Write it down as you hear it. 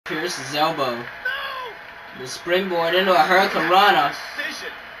Pierce's elbow. No! The springboard into a Hurricane Rana.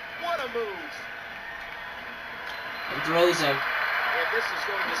 What a move! And throws him. And this is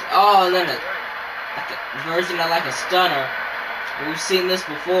going to Oh, and then like a version of like a stunner. We've seen this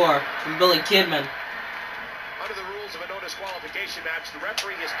before from Billy Kidman. Under the rules of a no disqualification match, the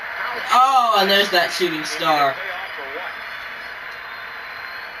referee is Oh, and there's that shooting star.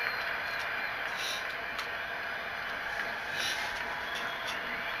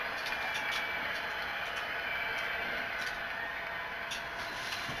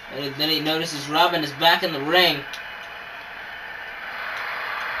 And then he notices Robin is back in the ring. And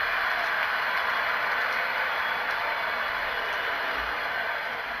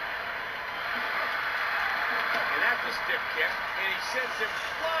that's a stiff kick, and he sends him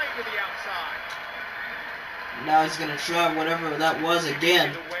flying to the outside. Now he's gonna try whatever that was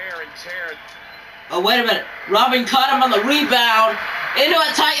again. The wear and tear. Oh, wait a minute. Robin caught him on the rebound into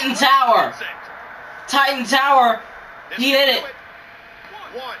a Titan Tower. Titan Tower. He hit it.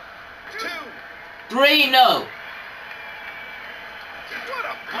 1, 2. 3, no. What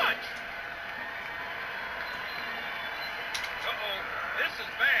a punch! Uh-oh, this is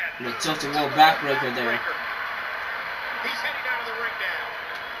bad. And the tilt-a-whirl backbreaker there. He's heading out of the ring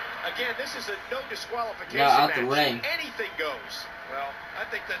now. Again, this is a no disqualification Now out match. the ring. Anything goes. Well, I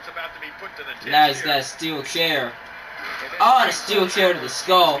think that's about to be put to the test. Now he's got a steel chair. Oh, and a steel chair to the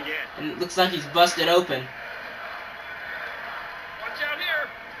skull. And it looks like he's busted open. Watch out here.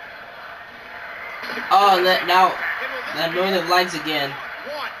 Oh, and now that Northern Lights again.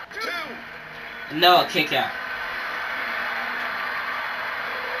 1, 2. No, a kick out.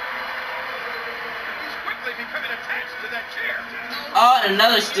 He's quickly becoming attached to that chair. Oh, and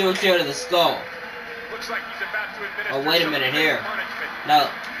another steel chair to the skull. Looks like he's about to administer Oh, wait a minute here. punishment. Now,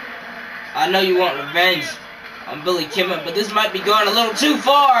 I know you want revenge on Billy Kidman, but this might be going a little too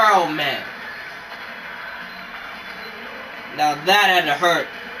far. Oh, man. Now that had to hurt.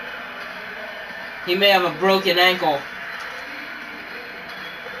 He may have a broken ankle.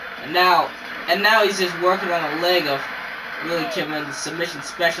 And now he's just working on a leg of Billy Kidman, the submission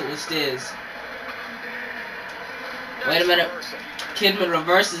specialist is. Wait a minute. Kidman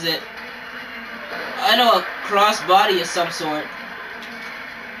reverses it. I know a cross body of some sort.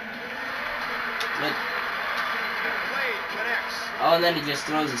 But, oh, and then he just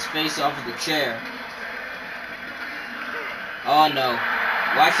throws his face off of the chair. Oh no.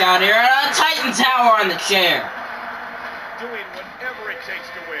 Watch out here. A Titan Tower on the chair. Doing whatever it takes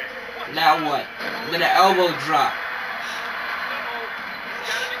to win. Now what? Then an elbow drop.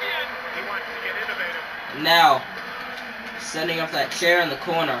 Got it again. He wants to get innovative. Now, setting up that chair in the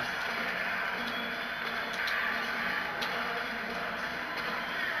corner.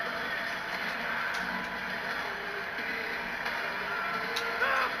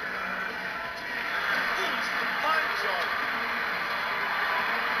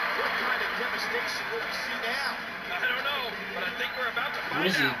 What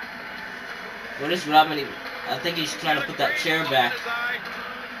is he? What is Robin even? I think he's trying to put that chair back.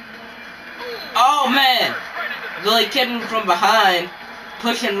 Oh man! Billy Kidman from behind,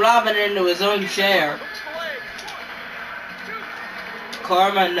 pushing Robin into his own chair.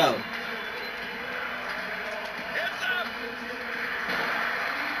 Karma, no.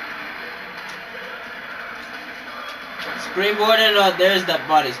 Springboard and there's that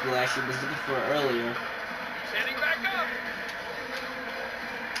body splash he was looking for earlier.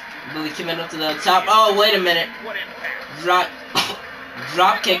 Billy Kidman up to the top. Oh, wait a minute. Drop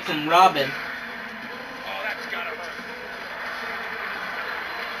kick from Robin.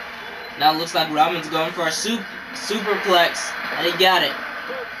 Now it looks like Robin's going for a superplex, and he got it.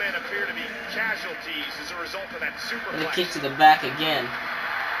 Both men appear to be casualties as a result of that superplex. And a kick to the back again.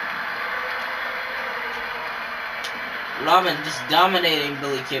 Robin just dominating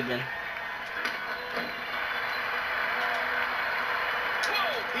Billy Kidman.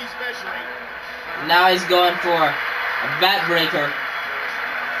 Now he's going for a backbreaker.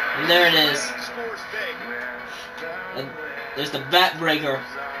 And there it is. And there's the backbreaker.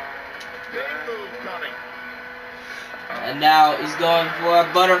 And now he's going for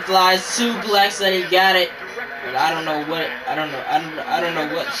a butterfly suplex, and he got it. But I don't know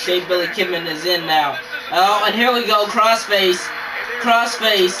what shape Billy Kidman is in now. Oh, and here we go, crossface.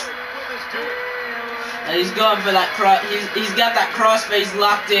 And he's going for that he's got that crossface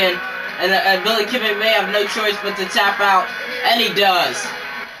locked in. And Billy Kidman may have no choice but to tap out, and he does.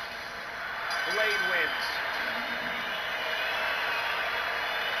 Blade wins.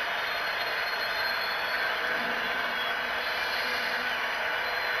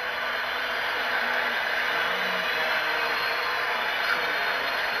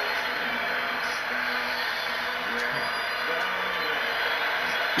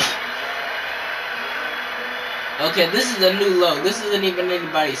 Okay, this is a new low. This isn't even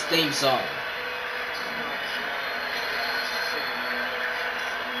anybody's theme song.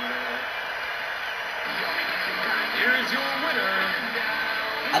 Here's your winner.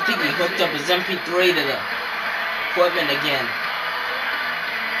 I think he hooked up his MP3 to the equipment again.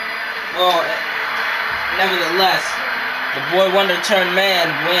 Oh, nevertheless, the Boy Wonder turned man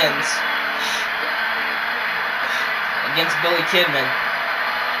wins against Billy Kidman.